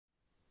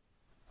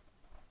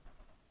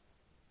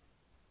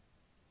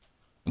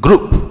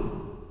Group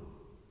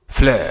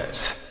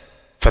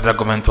flares federal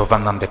government over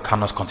Nnamdi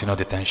Kanu's continued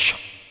detention.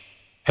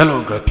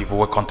 Hello great people,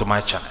 welcome to my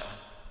channel.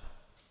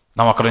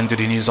 Now according to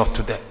the news of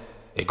today,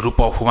 a group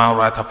of human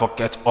rights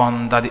advocates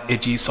under the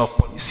aegis of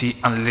Policy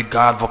and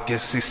Legal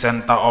Advocacy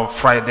Center on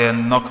Friday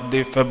knocked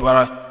the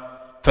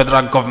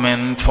federal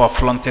government for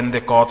flaunting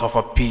the Court of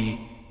Appeal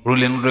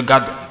ruling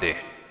regarding the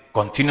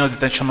continued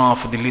detention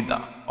of the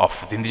leader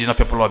of the indigenous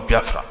people of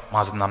Biafra,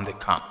 Nnamdi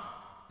Kanu.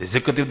 The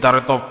Executive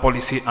Director of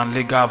Policy and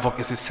Legal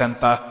Advocacy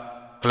Center,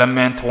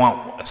 Clement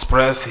Wan,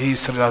 expressed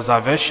his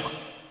reservation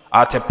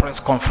at a press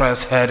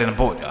conference held in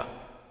Abuja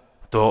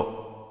to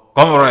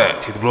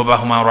commemorate the Global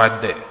Human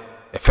Rights Day.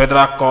 A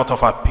federal court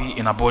of appeal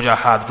in Abuja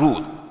had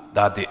ruled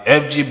that the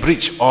FG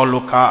breached all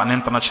local and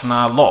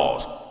international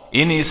laws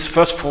in his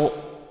first full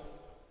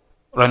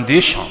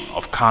rendition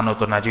of Kanu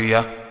to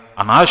Nigeria,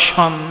 an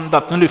action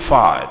that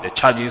nullified the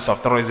charges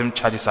of terrorism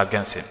charges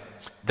against him.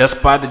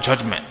 Despite the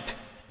judgment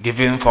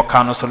given for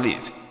Kanu's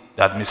release,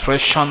 the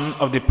administration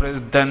of the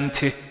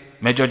President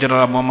Major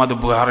General Muhammadu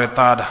Buhari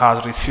III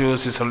has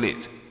refused his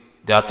release.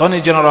 The Attorney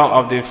General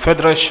of the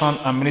Federation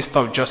and Minister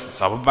of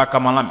Justice,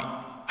 Abubakar Malami,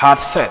 had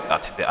said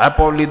that the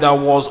IPOB leader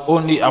was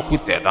only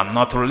acquitted and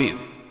not released,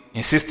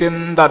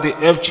 insisting that the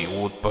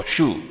FG would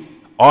pursue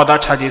other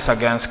charges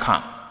against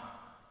Kanu.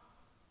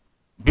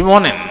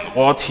 Bemoaning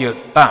what he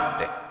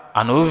termed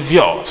an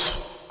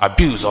obvious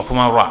abuse of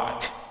human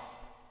rights,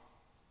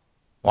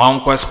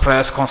 one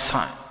expressed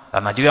concern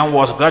that Nigeria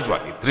was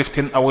gradually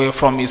drifting away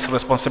from its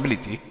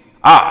responsibility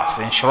as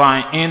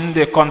enshrined in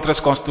the country's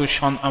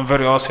constitution and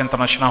various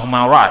international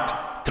human rights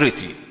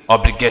treaty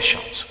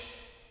obligations.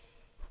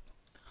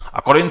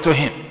 According to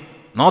him,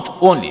 not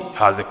only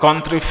has the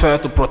country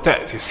failed to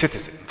protect its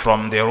citizens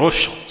from the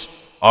erosions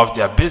of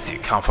their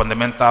basic and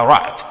fundamental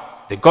rights,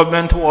 the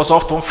government was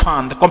often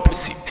found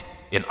complicit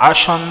in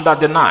action that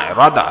deny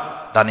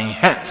rather than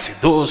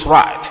enhance those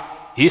rights,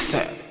 he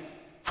said.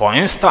 For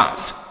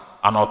instance,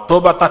 an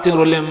October 13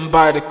 ruling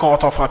by the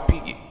Court of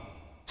Appeal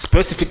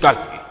specifically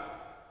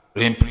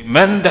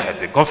reprimanded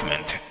the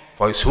government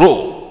for its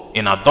role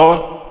in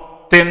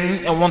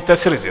adopting a wanted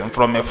citizen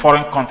from a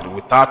foreign country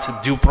without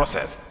due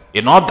process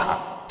in order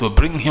to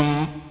bring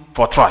him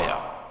for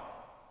trial.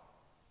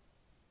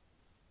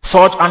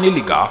 Such an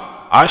illegal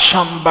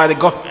action by the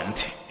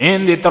government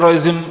in the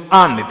terrorism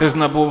and the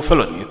treasonable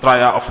felony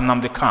trial of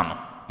Nnamdi Kanu,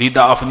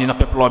 leader of the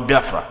indigenous people of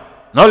Biafra,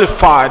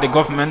 nullified the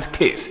government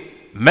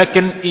case,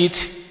 making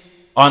it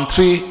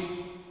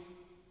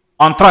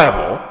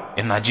untriable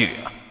in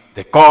Nigeria,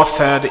 the court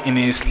said in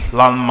its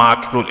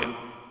landmark ruling.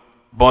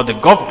 But the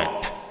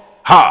government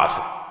has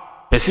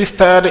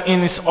persisted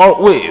in its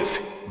old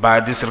ways by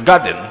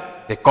disregarding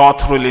the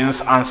court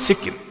rulings and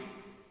seeking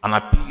an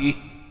appeal.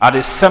 At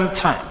the same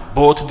time,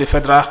 both the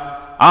federal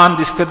and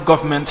the state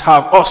government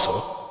have also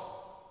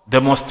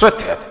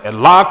demonstrated a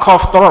lack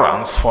of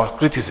tolerance for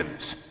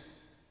criticisms.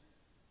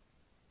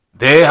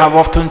 They have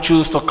often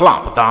chosen to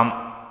clamp down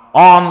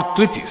on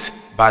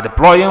critics by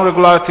deploying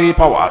regulatory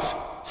powers,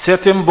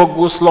 setting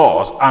bogus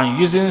laws, and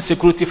using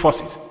security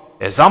forces.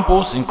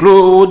 Examples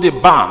include the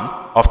ban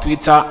of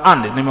Twitter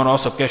and the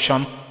numerous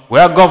occasions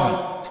where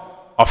government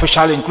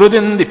officials,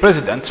 including the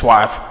president's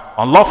wife,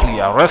 unlawfully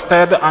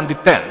arrested and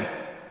detained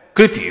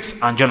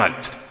critics and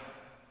journalists.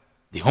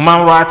 The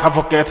human rights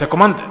advocate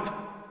recommended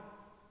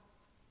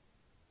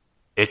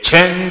a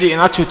change in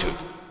attitude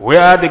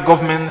where the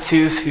government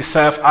sees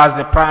itself as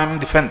the prime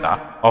defender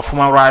of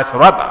human rights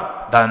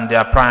rather than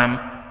their prime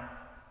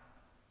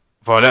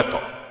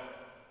violator.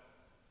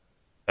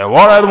 A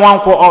worried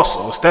Nwankwo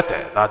also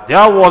stated that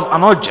there was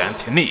an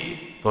urgent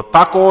need to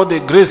tackle the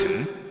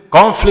grazing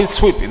conflict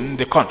sweeping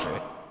the country,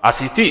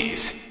 as it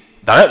is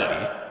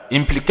directly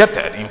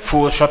implicated in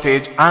food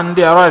shortage and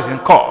the rising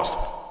cost.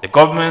 The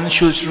government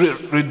should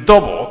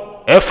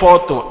redouble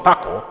effort to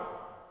tackle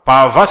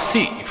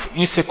pervasive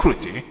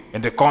insecurity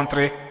in the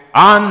country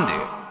and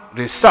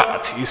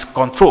reassert its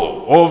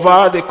control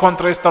over the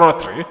country's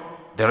territory,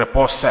 the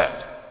report said.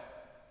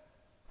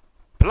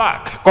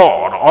 Black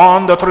called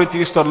on the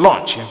authorities to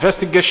launch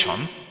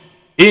investigation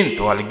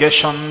into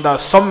allegations that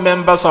some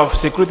members of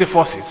security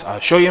forces are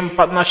showing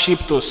partnership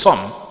to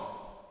some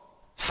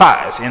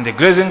sides in the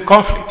grazing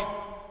conflict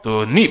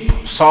to nip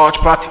such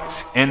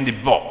practice in the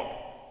bud,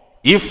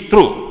 if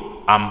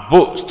true, and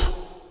boost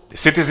the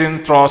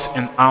citizen trust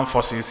in armed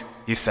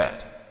forces, he said.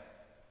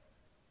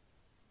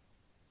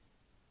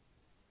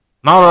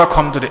 Now we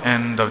come to the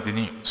end of the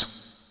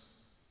news.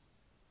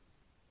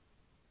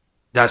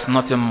 There's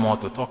nothing more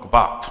to talk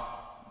about.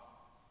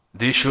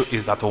 The issue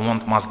is that we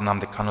want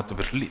Nnamdi Kanu to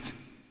be released.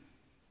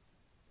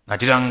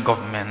 Nigerian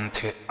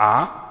government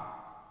are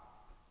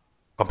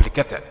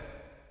complicated.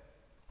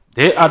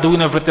 They are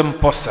doing everything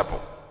possible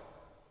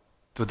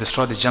to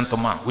destroy the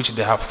gentleman, which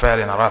they have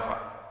failed in arrival.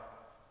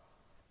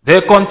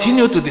 They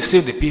continue to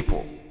deceive the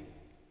people,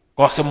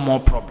 causing more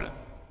problem.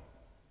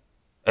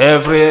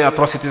 Every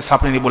atrocity is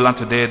happening in Igbo land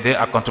today, they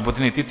are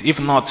contributing to it, if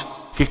not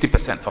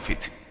 50% of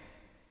it.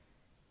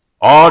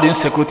 All the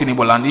insecurity in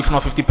Igbo land, if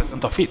not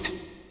 50% of it,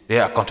 they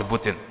are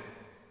contributing.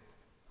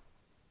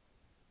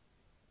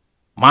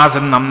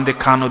 Nnamdi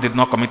Kanu did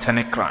not commit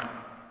any crime.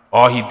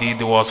 All he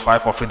did was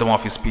fight for freedom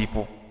of his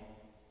people,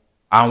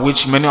 and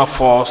which many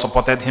of us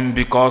supported him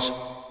because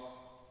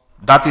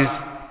that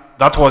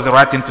was the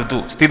right thing to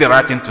do, still the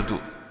right thing to do.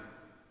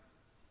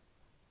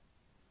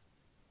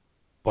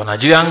 But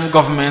Nigerian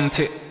government,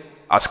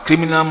 as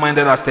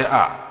criminal-minded as they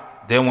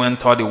are, they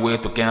went all the way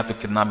to Kenya to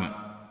kidnap him.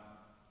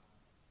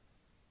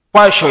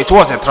 Quite sure it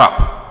was a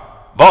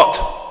trap, but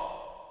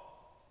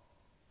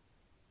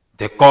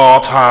the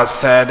court has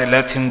said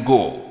let him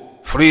go,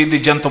 free the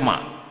gentleman.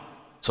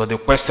 So the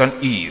question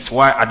is,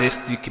 why are they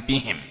still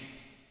keeping him?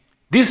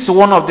 This is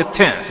one of the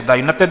things that the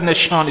United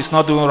Nations is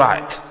not doing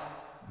right.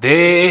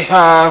 They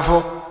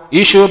have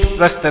issued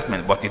press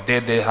statement, but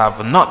they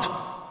have not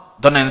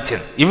done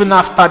anything, even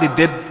after the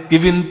date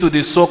given to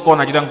the so-called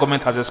Nigerian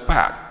government has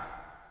expired.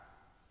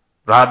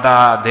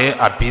 Rather, they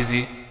are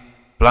busy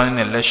planning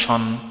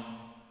election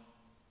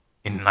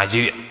in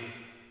Nigeria.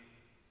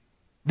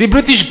 The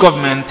British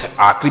government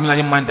are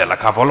criminally minded,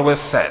 like I've always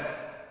said.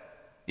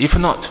 If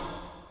not,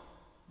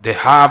 they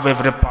have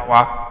every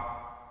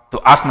power to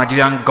ask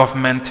Nigerian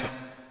government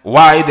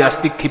why they are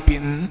still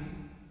keeping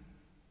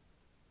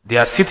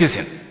their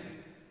citizen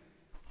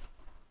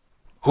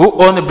who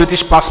owned a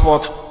British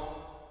passport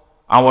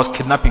and was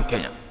kidnapped in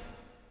Kenya.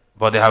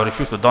 But they have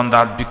refused to do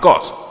that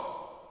because,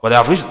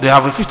 they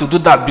have refused to do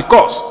that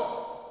because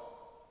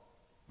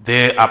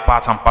they are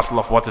part and parcel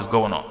of what is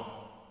going on.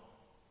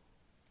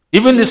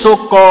 Even the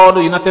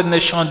so-called United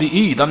Nations, the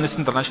EU, the Amnesty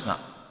International,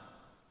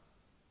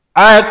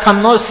 I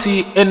cannot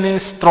see any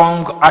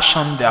strong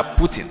action they are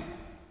putting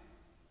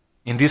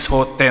in this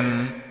whole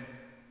thing,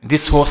 in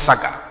this whole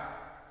saga,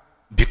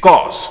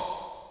 because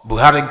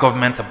Buhari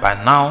government by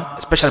now,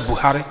 especially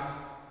Buhari,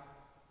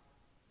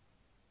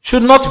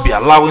 should not be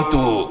allowing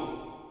to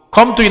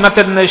come to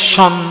United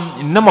Nations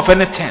in name of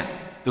anything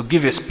to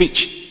give a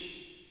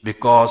speech,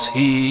 because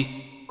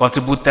he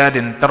contributed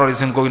in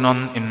terrorism going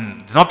on in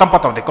the northern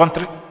part of the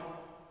country,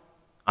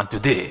 and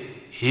today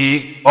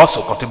he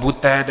also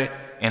contributed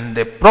in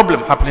the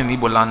problem happening in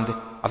Igbo land,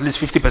 at least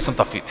 50%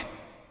 of it.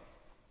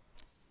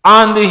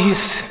 And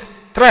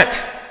his threat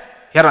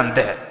here and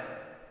there,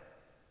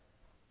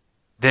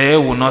 they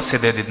will not say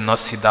they did not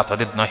see that or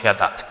did not hear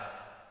that.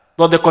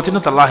 But they continue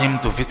to allow him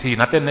to visit the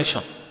United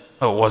Nations.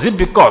 Was it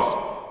because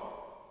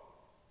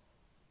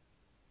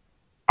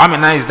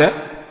Amina is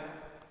there?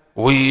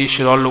 We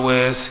should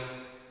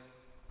always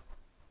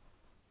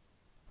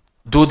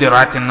do the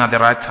right thing at the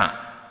right time.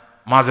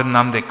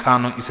 Nnamdi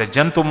Kanu is a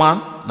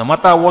gentleman, no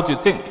matter what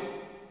you think.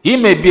 He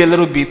may be a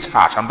little bit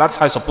harsh, and that's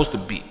how it's supposed to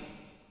be.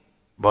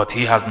 But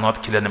he has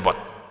not killed anybody.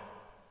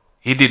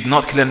 He did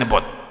not kill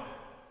anybody.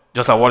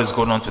 Just like what is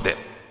going on today.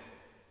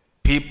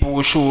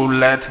 People should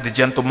let the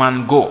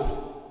gentleman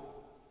go.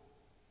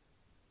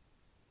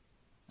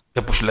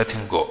 People should let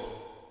him go.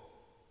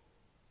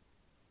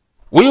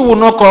 We will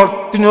not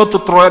continue to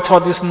tolerate all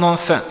this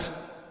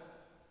nonsense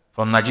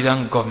from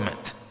Nigerian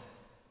government.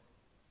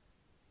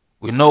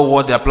 We know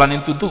what they are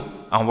planning to do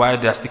and why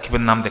they are still keeping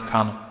Nnamdi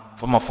Kanu.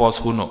 Some of us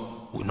who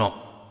know, we know.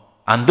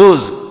 And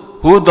those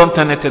who don't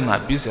know anything are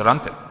busy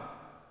ranting.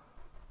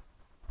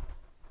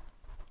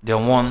 They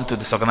want to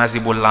disorganize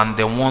Igbo land.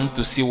 They want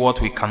to see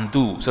what we can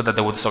do so that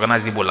they will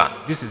disorganize Igbo land.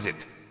 This is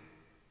it.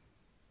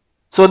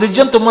 So the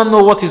gentleman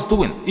knows what he's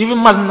doing. Even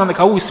Nnamdi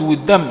Kanu, who is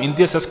with them in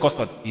DSS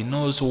custody, he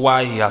knows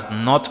why he has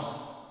not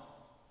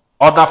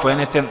ordered for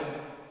anything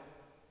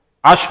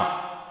action.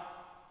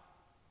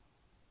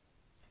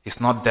 He's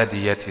not dead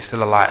yet, he's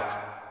still alive.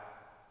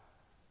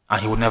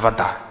 And he will never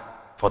die.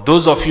 For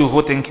those of you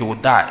who think he will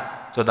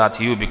die so that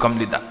he will become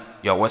leader,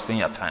 you are wasting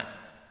your time.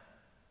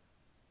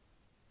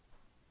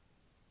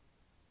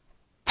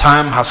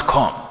 Time has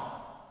come.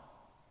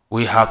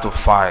 We have to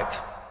fight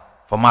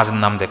for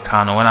Nnamdi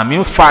Kanu. When I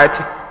mean fight,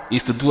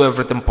 is to do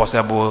everything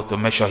possible to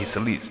make sure he's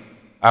released.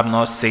 I'm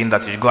not saying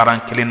that you should go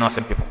around killing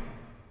innocent people.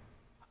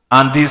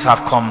 And these have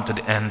come to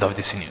the end of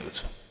this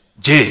news.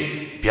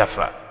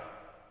 Biafra.